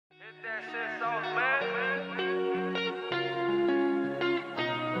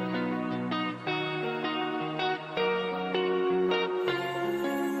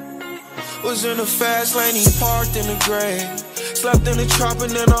Was in the fast lane, he parked in the grave. Slept in the trap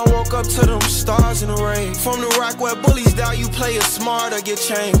and then I woke up to them stars in the rain. From the rock where bullies die, you play it smart or get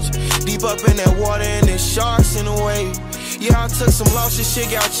changed. Deep up in that water and there's sharks in the wave. Yeah, I took some losses, shit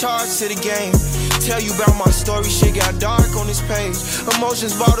got charged to the game. Tell you about my story, shit got dark on this page.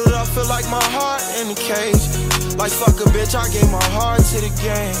 Emotions bottled up, feel like my heart in the cage. Like fuck a bitch, I gave my heart to the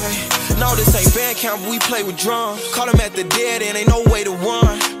game. Hey, no, this ain't band camp, but we play with drums. Call him at the dead end, ain't no way to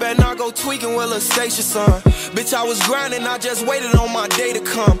run. Better not go tweaking with Lil Stacia, son. Bitch, I was grinding, I just waited on my day to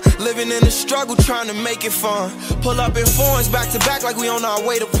come. Living in the struggle, trying to make it fun. Pull up in foreigns back to back like we on our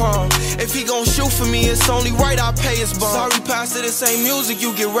way to prom. If he gon' shoot for me, it's only right I pay his bond. Sorry, pastor, this ain't music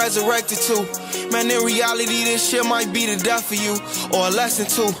you get resurrected to. Man, in reality, this shit might be the death of you, or a lesson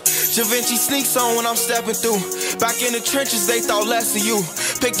too. Da Vinci sneaks on when I'm stepping through. Back in the trenches, they thought less of you.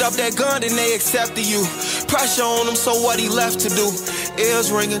 Picked up that gun and they accepted you. Pressure on him, so what he left to do?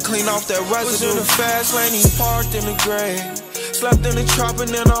 Ears ringing, clean off that residue. Was in the fast lane, he parked in the grave. Slept in the trap and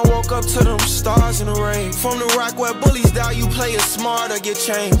then I woke up to them stars in the rain. From the rock where bullies die, you play it smart or get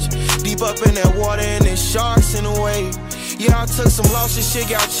changed. Deep up in that water and there's sharks in the wave. Yeah, I took some losses, shit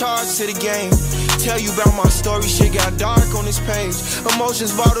got charged to the game. Tell you about my story, shit got dark on this page.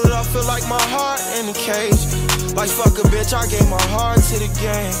 Emotions bottled up, feel like my heart in a cage. Like fuck a bitch, I gave my heart to the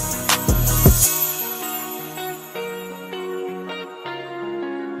game.